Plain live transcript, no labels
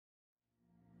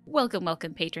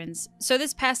Welcome, patrons. So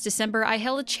this past December, I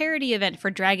held a charity event for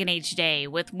Dragon Age Day,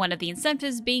 with one of the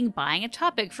incentives being buying a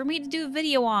topic for me to do a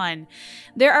video on.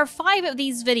 There are 5 of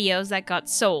these videos that got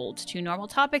sold, 2 normal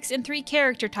topics and 3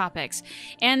 character topics,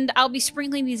 and I'll be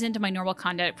sprinkling these into my normal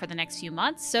content for the next few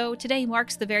months, so today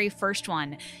marks the very first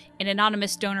one. An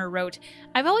anonymous donor wrote,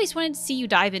 "I've always wanted to see you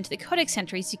dive into the codex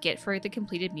entries you get for the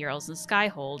completed murals in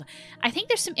Skyhold. I think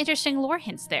there's some interesting lore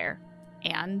hints there."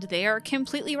 And they are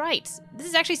completely right. This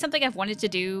is actually something I've wanted to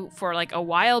do for a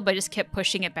while, but I just kept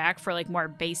pushing it back for more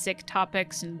basic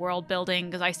topics and world building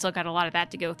because I still got a lot of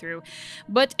that to go through.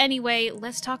 But anyway,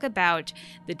 let's talk about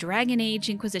the Dragon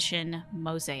Age Inquisition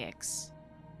Mosaics.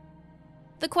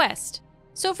 The quest.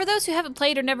 So for those who haven't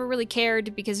played or never really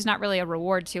cared, because there's not really a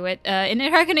reward to it, in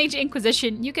Dragon Age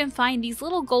Inquisition, you can find these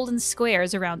little golden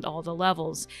squares around all the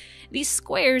levels. These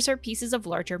squares are pieces of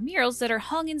larger murals that are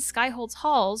hung in Skyhold's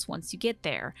halls once you get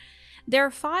there. There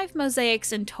are 5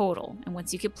 mosaics in total, and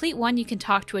once you complete one, you can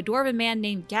talk to a dwarven man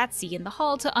named Gatsy in the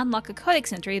hall to unlock a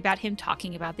codex entry about him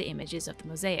talking about the images of the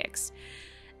mosaics.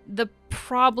 The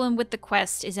problem with the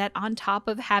quest is that on top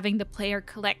of having the player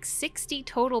collect 60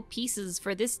 total pieces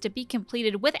for this to be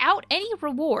completed without any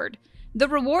reward, the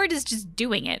reward is just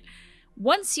doing it.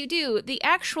 Once you do, the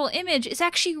actual image is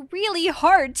actually really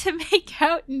hard to make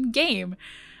out in game.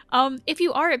 If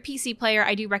you are a PC player,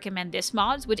 I do recommend this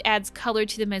mod, which adds color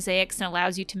to the mosaics and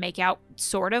allows you to make out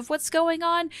sort of what's going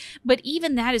on, but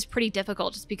even that is pretty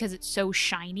difficult just because it's so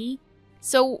shiny.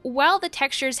 So while the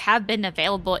textures have been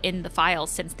available in the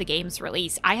files since the game's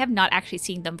release, I have not actually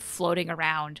seen them floating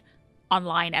around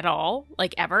online at all,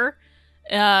 ever.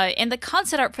 And the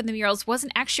concept art for the murals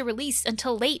wasn't actually released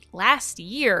until late last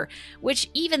year, which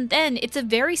even then, it's a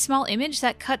very small image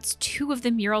that cuts 2 of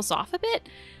the murals off a bit.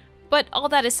 But all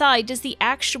that aside, does the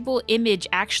actual image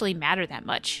actually matter that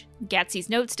much? Gatsy's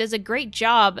notes does a great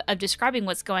job of describing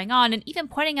what's going on and even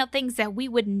pointing out things that we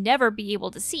would never be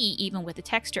able to see even with the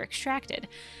texture extracted.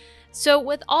 So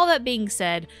with all that being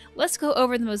said, let's go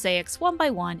over the mosaics one by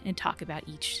one and talk about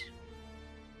each.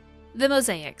 The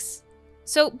mosaics.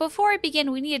 So before I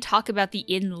begin, we need to talk about the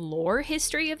in-lore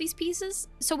history of these pieces.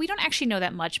 So we don't actually know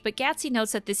that much, but Gatsy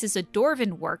notes that this is a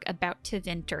Dwarven work about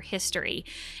Tevinter history,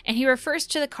 and he refers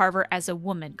to the carver as a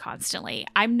woman constantly.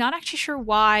 I'm not actually sure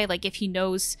why, if he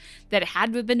knows that it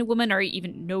had to have been a woman or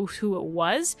even knows who it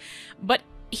was, but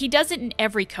he does it in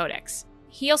every codex.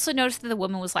 He also noticed that the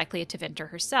woman was likely a Tevinter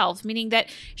herself, meaning that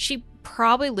she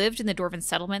probably lived in the Dwarven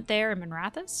settlement there in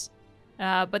Minrathous,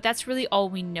 but that's really all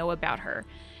we know about her.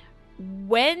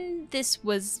 When this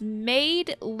was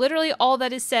made, literally all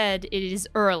that is said, it is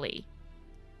early.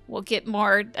 We'll get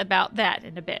more about that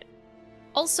in a bit.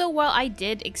 Also, while I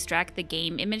did extract the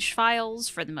game image files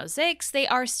for the mosaics, they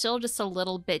are still just a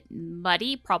little bit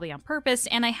muddy, probably on purpose,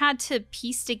 and I had to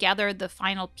piece together the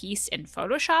final piece in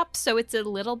Photoshop, so it's a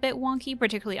little bit wonky,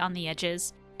 particularly on the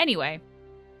edges. Anyway,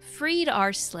 freed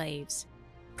our slaves.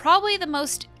 Probably the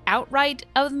most outright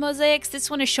of the mosaics, this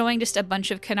one is showing just a bunch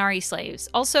of Qunari slaves.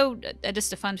 Also,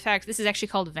 just a fun fact, this is actually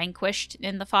called Vanquished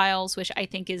in the files, which I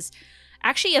think is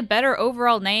actually a better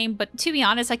overall name, but to be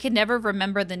honest, I could never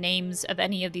remember the names of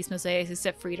any of these mosaics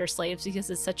except freed or slaves because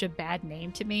it's such a bad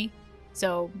name to me.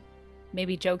 So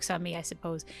maybe joke's on me, I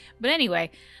suppose. But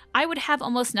anyway, I would have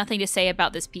almost nothing to say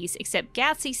about this piece except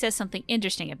Gatsy says something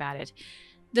interesting about it.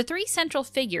 The 3 central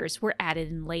figures were added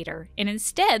in later, and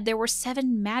instead there were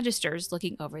 7 magisters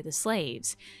looking over the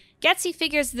slaves. Gatsy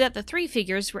figures that the 3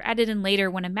 figures were added in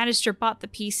later when a magister bought the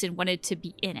piece and wanted to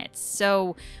be in it,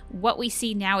 so what we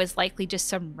see now is likely just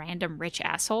some random rich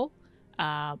asshole,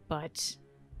 but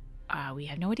we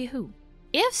have no idea who.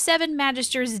 If 7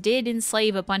 magisters did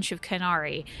enslave a bunch of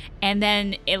Qunari, and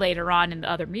then later on in the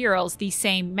other murals, these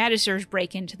same magisters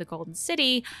break into the Golden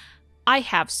City, I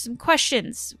have some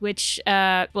questions, which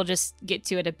we'll just get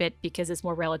to it a bit because it's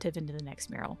more relative into the next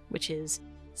mural, which is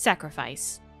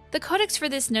sacrifice. The codex for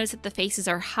this notes that the faces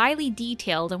are highly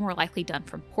detailed and were likely done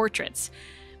from portraits,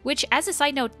 which, as a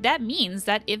side note, that means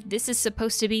that if this is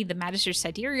supposed to be the Magister's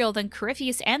sidereal, then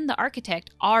Corypheus and the architect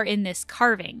are in this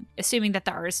carving, assuming that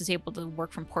the artist is able to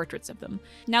work from portraits of them.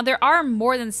 Now, there are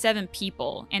more than 7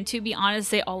 people, and to be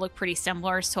honest, they all look pretty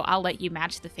similar, so I'll let you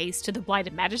match the face to the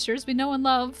blighted Magisters we know and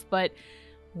love, but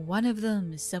one of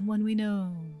them is someone we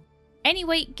know.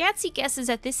 Anyway, Gatsy guesses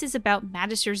that this is about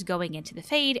Magisters going into the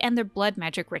Fade and their blood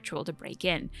magic ritual to break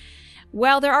in.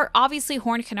 While there are obviously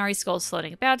horned Qunari skulls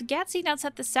floating about, Gatsy notes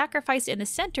that the sacrifice in the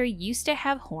center used to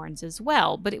have horns as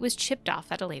well, but it was chipped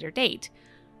off at a later date.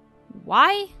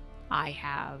 Why? I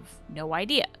have no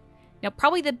idea. Now,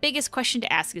 probably the biggest question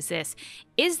to ask is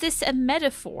this a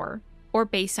metaphor or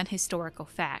based on historical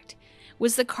fact?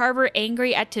 Was the carver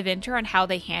angry at Tevinter on how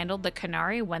they handled the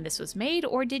Canary when this was made,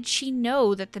 or did she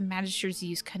know that the Magisters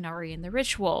used Canary in the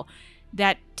ritual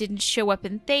that didn't show up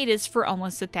in Thedas for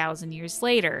almost 1,000 years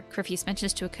later? Crifius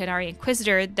mentions to a Canary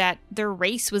Inquisitor that their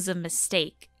race was a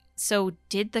mistake. So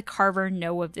did the carver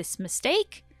know of this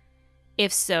mistake?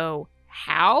 If so,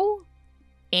 how?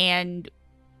 And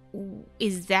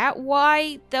is that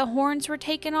why the horns were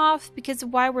taken off? Because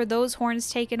why were those horns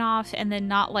taken off and then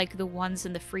not like the ones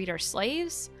in the freed our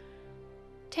slaves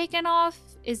taken off?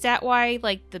 Is that why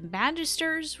like the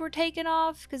Magisters were taken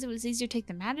off? Because it was easier to take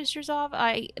the Magisters off?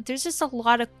 There's just a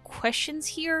lot of questions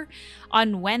here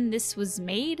on when this was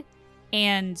made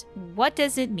and what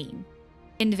does it mean?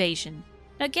 Invasion.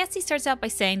 Now, Gatsy starts out by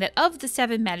saying that of the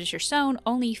 7 Magister sewn,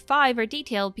 only 5 are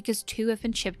detailed because 2 have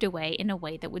been chipped away in a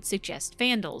way that would suggest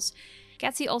Vandals.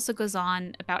 Gatsy also goes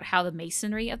on about how the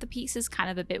masonry of the piece is kind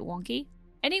of a bit wonky.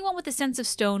 Anyone with a sense of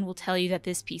stone will tell you that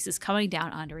this piece is coming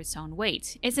down under its own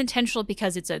weight. It's intentional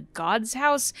because it's a god's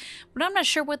house, but I'm not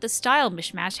sure what the style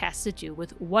mishmash has to do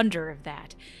with wonder of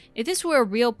that. If this were a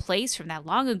real place from that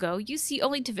long ago, you see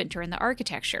only Tevinter in the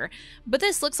architecture, but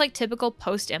this looks like typical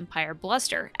post-Empire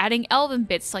bluster, adding elven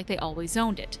bits like they always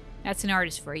owned it. That's an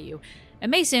artist for you. A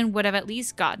mason would have at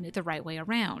least gotten it the right way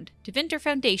around. Tevinter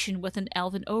foundation with an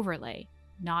elven overlay,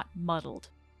 not muddled.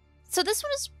 So this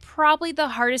one is probably the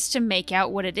hardest to make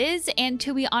out what it is, and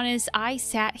to be honest, I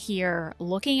sat here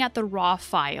looking at the raw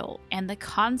file and the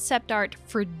concept art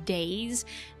for days,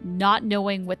 not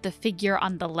knowing what the figure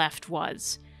on the left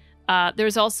was.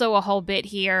 There's also a whole bit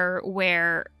here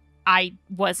where I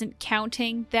wasn't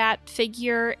counting that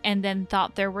figure and then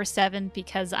thought there were 7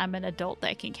 because I'm an adult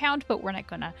that can count, but we're not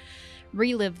going to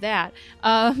relive that.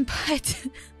 But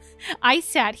I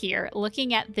sat here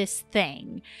looking at this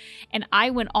thing, and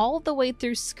I went all the way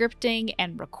through scripting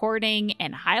and recording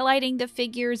and highlighting the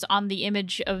figures on the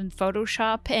image of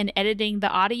Photoshop and editing the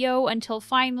audio until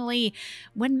finally,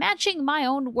 when matching my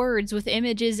own words with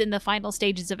images in the final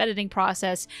stages of editing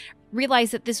process,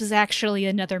 realized that this was actually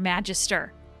another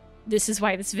Magister. This is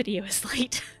why this video is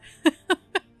late.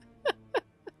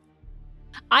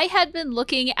 I had been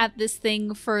looking at this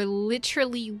thing for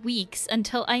literally weeks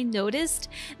until I noticed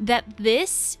that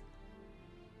this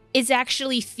is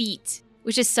actually feet,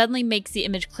 which just suddenly makes the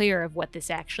image clear of what this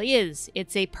actually is.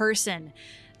 It's a person.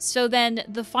 So then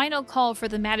the final call for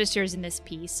the Magisters in this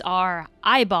piece are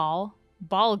eyeball,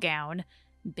 ball gown,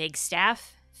 big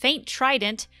staff, faint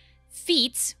trident,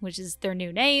 feet, which is their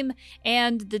new name,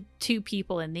 and the 2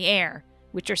 people in the air,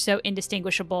 which are so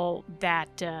indistinguishable that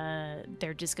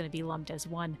they're just going to be lumped as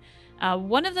one.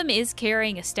 One of them is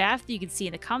carrying a staff that you can see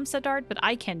in the concept art, but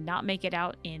I cannot make it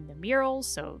out in the mural,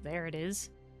 so there it is.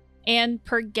 And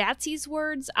per Gatsy's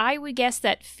words, I would guess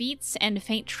that Feats and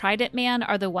Faint Trident Man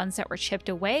are the ones that were chipped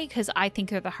away, because I think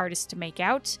they're the hardest to make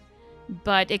out.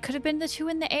 But it could have been the 2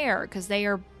 in the air, because they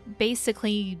are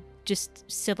basically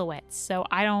just silhouettes, so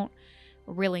I don't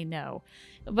really know.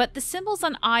 But the symbols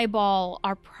on eyeball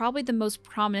are probably the most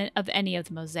prominent of any of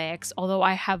the mosaics, although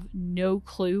I have no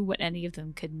clue what any of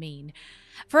them could mean.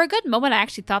 For a good moment, I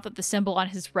actually thought that the symbol on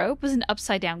his robe was an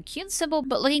upside-down Q symbol,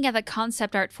 but looking at the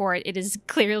concept art for it, it is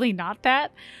clearly not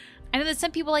that. I know that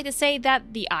some people like to say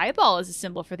that the eyeball is a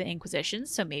symbol for the Inquisition,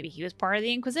 so maybe he was part of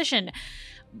the Inquisition.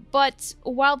 But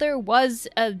while there was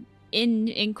an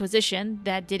Inquisition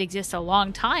that did exist a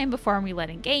long time before we let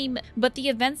in game, but the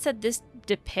events that this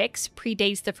depicts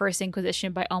predates the First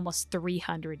Inquisition by almost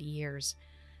 300 years.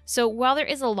 So while there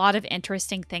is a lot of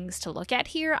interesting things to look at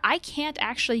here, I can't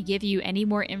actually give you any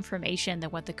more information than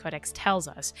what the Codex tells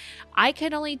us. I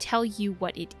can only tell you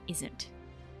what it isn't.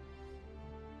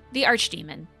 The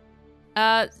Archdemon.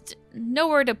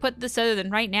 Nowhere to put this other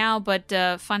than right now, but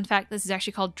fun fact, this is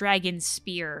actually called Dragon's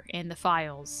Spear in the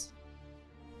files.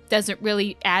 Doesn't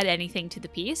really add anything to the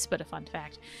piece, but a fun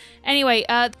fact. Anyway,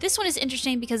 this one is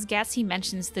interesting because Gatsy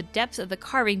mentions the depth of the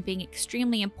carving being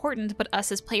extremely important, but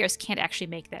us as players can't actually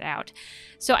make that out.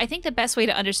 So I think the best way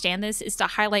to understand this is to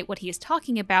highlight what he is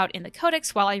talking about in the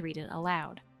Codex while I read it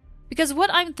aloud. Because what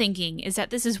I'm thinking is that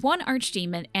this is one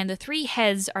Archdemon, and the 3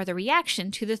 heads are the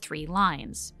reaction to the 3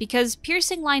 lines. Because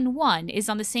piercing line 1 is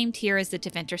on the same tier as the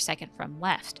Tevinter second from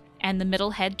left, and the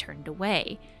middle head turned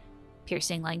away.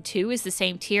 Piercing line 2 is the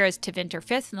same tier as Tevinter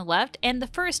 5th on the left, and the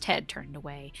first head turned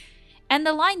away. And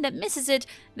the line that misses it,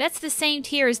 that's the same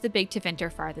tier as the big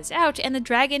Tevinter farthest out, and the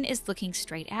dragon is looking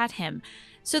straight at him.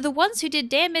 So the ones who did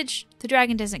damage, the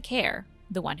dragon doesn't care.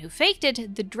 The one who faked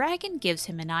it, the dragon gives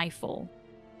him an eyeful.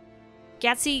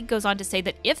 Gatsy goes on to say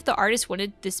that if the artist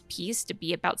wanted this piece to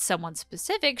be about someone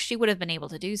specific, she would have been able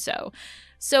to do so.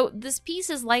 So this piece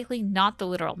is likely not the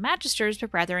literal Magisters,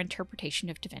 but rather interpretation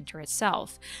of Tevinter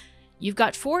itself. You've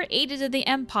got 4 ages of the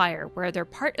Empire, where they're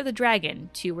part of the dragon,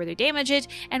 2 where they damage it,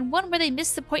 and 1 where they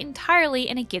miss the point entirely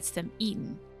and it gets them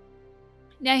eaten.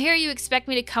 Now here you expect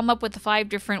me to come up with the 5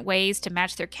 different ways to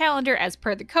match their calendar as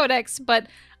per the codex, but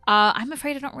I'm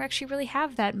afraid I don't actually really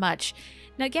have that much.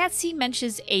 Now Gatsy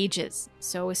mentions ages,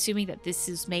 so assuming that this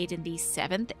is made in the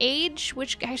 7th age,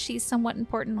 which actually is somewhat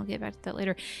important, I'll get back to that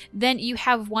later, then you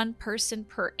have 1 person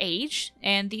per age,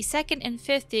 and the 2nd and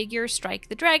 5th figure strike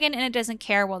the dragon and it doesn't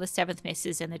care while the 7th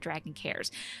misses and the dragon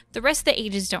cares. The rest of the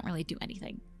ages don't really do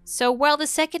anything. So while the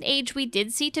 2nd age we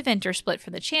did see Tevinter split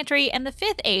from the Chantry, and the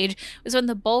 5th age was when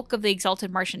the bulk of the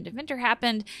Exalted Martian Tevinter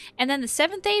happened, and then the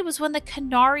 7th age was when the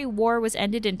Canary War was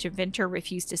ended and Tevinter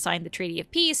refused to sign the Treaty of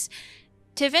Peace,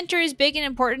 Tevinter is big and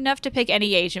important enough to pick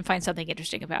any age and find something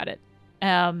interesting about it.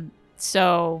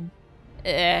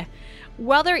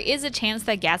 While there is a chance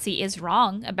that Gatsy is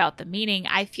wrong about the meaning,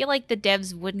 I feel like the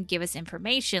devs wouldn't give us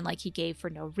information like he gave for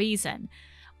no reason.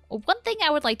 One thing I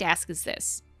would like to ask is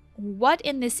this. What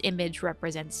in this image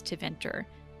represents Tevinter?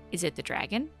 Is it the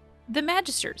dragon? The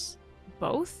Magisters?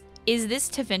 Both? Is this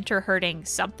Tevinter hurting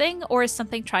something, or is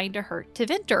something trying to hurt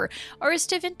Tevinter? Or is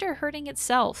Tevinter hurting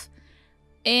itself?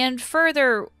 And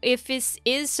further, if this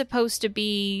is supposed to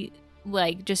be,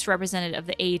 like, just representative of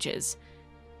the ages,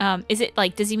 is it,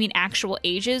 like, does he mean actual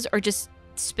ages, or just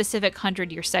specific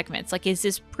 100-year segments? Like, is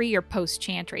this pre- or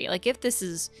post-Chantry? Like, if this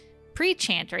is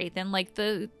pre-Chantry, then, like,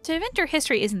 the Tevinter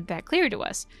history isn't that clear to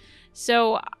us.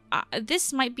 So,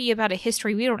 this might be about a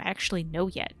history we don't actually know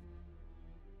yet.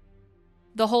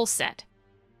 The whole set.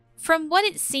 From what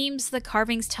it seems, the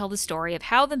carvings tell the story of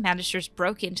how the Magisters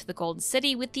broke into the Golden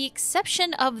City, with the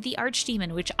exception of the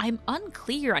Archdemon, which I'm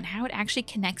unclear on how it actually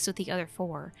connects with the other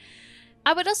 4.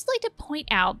 I would also like to point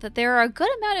out that there are a good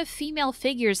amount of female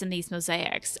figures in these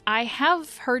mosaics. I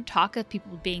have heard talk of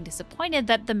people being disappointed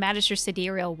that the Magister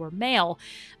Sidereal were male,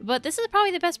 but this is probably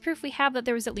the best proof we have that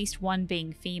there was at least one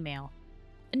being female.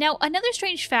 Now, another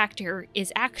strange factor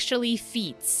is actually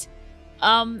feats.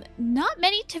 Not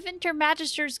many Tevinter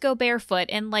Magisters go barefoot,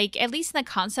 and, like, at least in the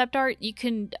concept art,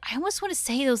 I almost want to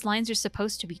say those lines are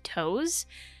supposed to be toes.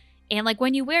 And, like,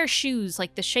 when you wear shoes,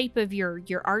 like, the shape of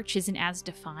your arch isn't as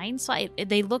defined, so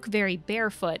they look very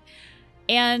barefoot.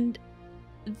 And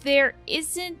there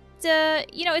isn't,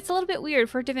 it's a little bit weird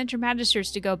for Tevinter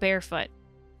Magisters to go barefoot.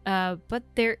 But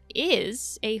there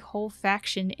is a whole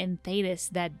faction in Thedas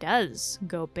that does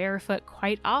go barefoot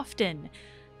quite often.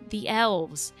 The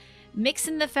Elves. Mix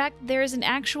in the fact that there is an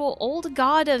actual old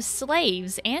god of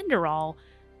slaves, Andorral.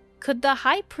 Could the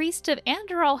High Priest of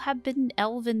Andorral have been an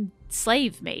elven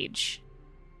slave mage?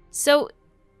 So,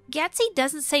 Gatsy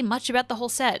doesn't say much about the whole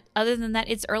set, other than that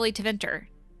it's early Tevinter.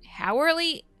 How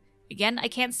early? Again, I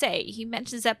can't say. He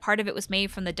mentions that part of it was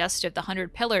made from the dust of the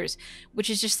 100 Pillars, which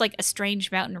is just like a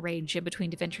strange mountain range in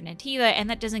between Tevinter and Antiva, and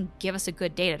that doesn't give us a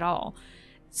good date at all.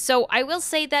 So I will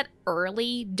say that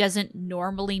early doesn't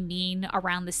normally mean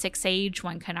around the 6th age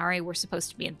when Canary were supposed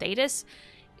to be in Thedas,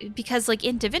 because, like,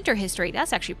 in Tevinter history,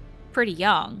 that's actually pretty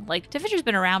young. Like, Tevinter's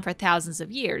been around for thousands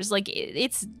of years. Like,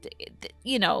 it's,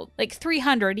 like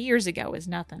 300 years ago is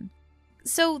nothing.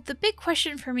 So the big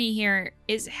question for me here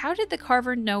is, how did the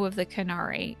carver know of the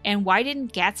Canary, and why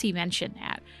didn't Gatsy mention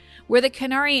that? Were the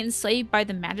Canary enslaved by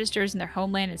the Magisters in their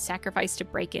homeland and sacrificed to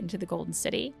break into the Golden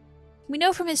City? We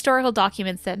know from historical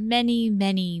documents that many,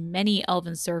 many, many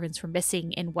elven servants were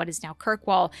missing in what is now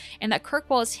Kirkwall, and that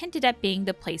Kirkwall is hinted at being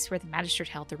the place where the Magisters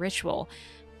held the ritual.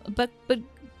 But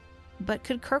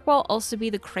could Kirkwall also be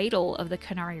the cradle of the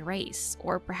Canary race,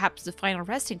 or perhaps the final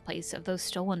resting place of those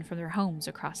stolen from their homes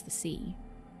across the sea?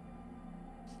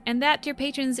 And that, dear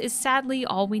patrons, is sadly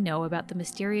all we know about the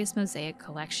mysterious Mosaic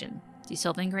collection. Do you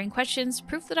still have lingering questions?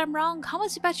 Proof that I'm wrong?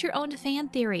 Comments about your own fan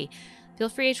theory? Feel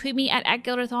free to tweet me at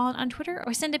Gilderthon on Twitter,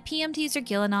 or send a PM to user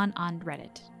Gillanon on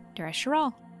Reddit. Dara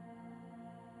Shiral.